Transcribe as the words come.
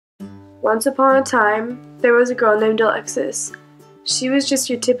Once upon a time, there was a girl named Alexis. She was just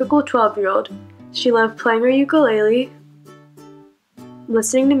your typical 12-year-old. She loved playing her ukulele,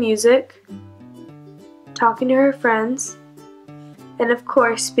 listening to music, talking to her friends, and of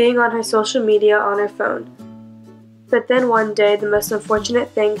course, being on her social media on her phone. But then one day, the most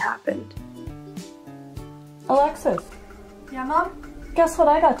unfortunate thing happened. Alexis. Yeah, Mom? Guess what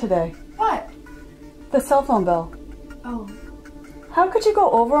I got today? What? The cell phone bill. Oh. How could you go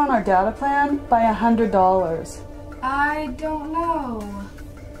over on our data plan by $100? I don't know.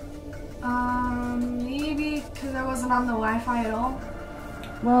 Maybe because I wasn't on the Wi-Fi at all?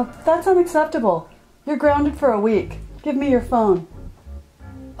 Well, that's unacceptable. You're grounded for a week. Give me your phone.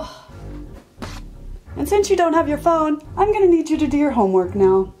 Oh. And since you don't have your phone, I'm gonna need you to do your homework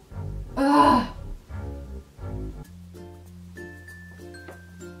now. Ugh.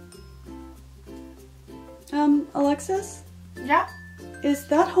 Alexis? Yeah? Is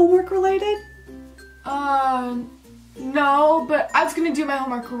that homework related? No, but I was gonna do my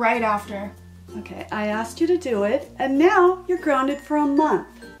homework right after. Okay, I asked you to do it, and now you're grounded for a month.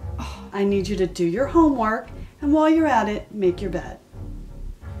 Oh. I need you to do your homework, and while you're at it, make your bed.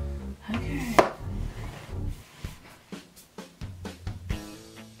 Okay.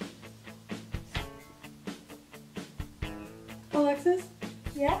 Alexis?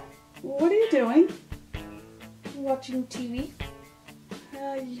 Yeah? What are you doing? Watching TV?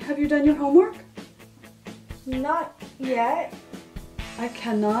 Have you done your homework? Not yet. I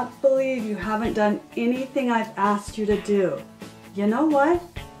cannot believe you haven't done anything I've asked you to do. You know what?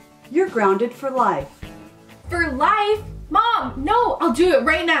 You're grounded for life. For life? Mom, no, I'll do it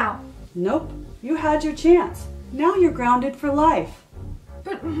right now. Nope, you had your chance. Now you're grounded for life.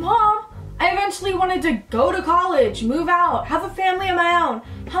 But Mom, I eventually wanted to go to college, move out, have a family of my own.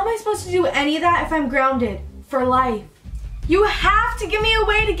 How am I supposed to do any of that if I'm grounded for life? You have to give me a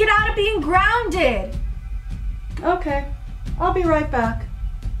way to get out of being grounded. Okay, I'll be right back.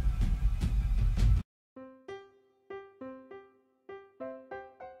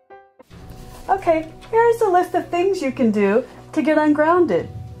 Okay, here's a list of things you can do to get ungrounded.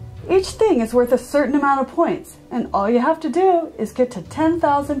 Each thing is worth a certain amount of points, and all you have to do is get to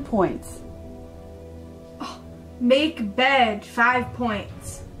 10,000 points. Oh, make bed, 5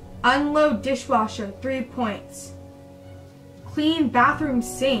 points. Unload dishwasher, 3 points. Clean bathroom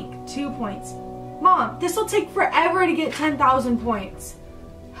sink, 2 points. Mom, this will take forever to get 10,000 points.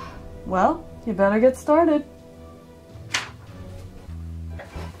 Well, you better get started.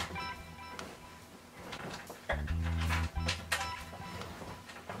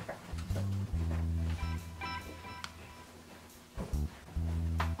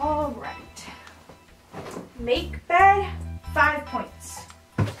 All right. Make bed, 5 points.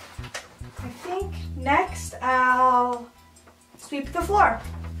 I think next I'll sweep the floor.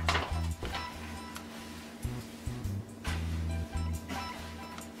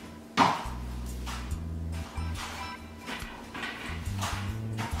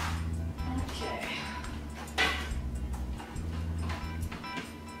 Okay.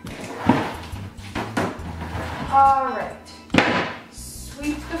 All right.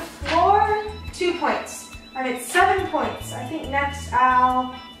 Sweep the floor, 2 points. I'm at 7 points. I think next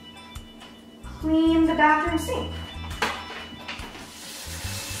I'll clean the bathroom sink.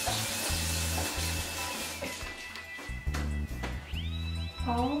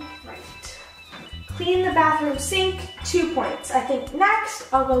 All right. Clean the bathroom sink, 2 points. I think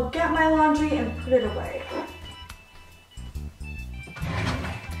next I'll go get my laundry and put it away.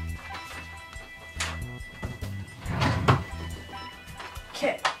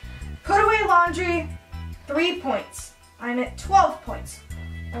 Okay, put away laundry, 3 points. I'm at 12 points.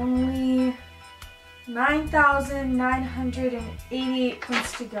 Only 9,988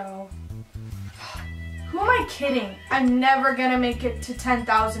 points to go. Who am I kidding? I'm never gonna make it to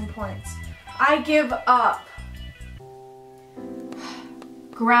 10,000 points. I give up.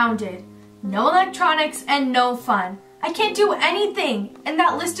 Grounded. No electronics and no fun. I can't do anything, and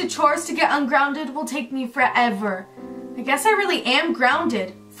that list of chores to get ungrounded will take me forever. I guess I really am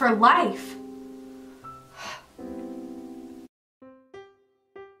grounded for life.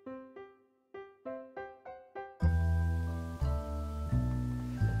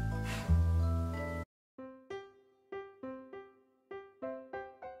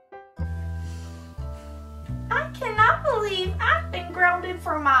 I cannot believe I've been grounded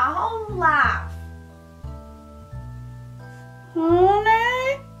for my whole life.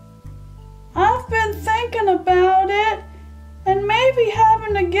 Honey, I've been thinking about it, and maybe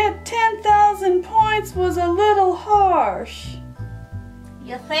having to get 10,000 points was a little harsh.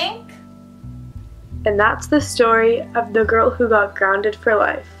 You think? And that's the story of the girl who got grounded for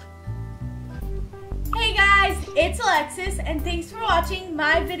life. it's Alexis, and thanks for watching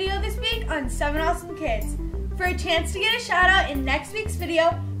my video this week on 7 Awesome Kids. For a chance to get a shout out in next week's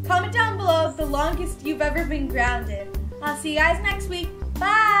video, comment down below the longest you've ever been grounded. I'll see you guys next week.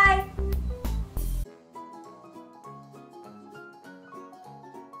 Bye!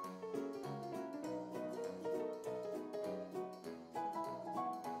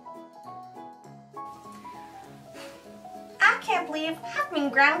 I can't believe I've been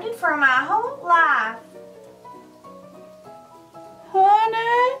grounded for my whole life.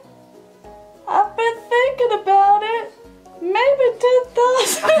 Honey, I've been thinking about it. Maybe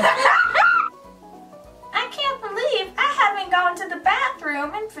 10,000. I can't believe I haven't gone to the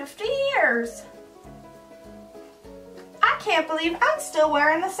bathroom in 50 years. I can't believe I'm still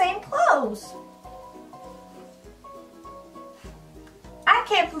wearing the same clothes. I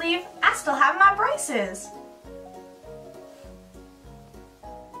can't believe I still have my braces.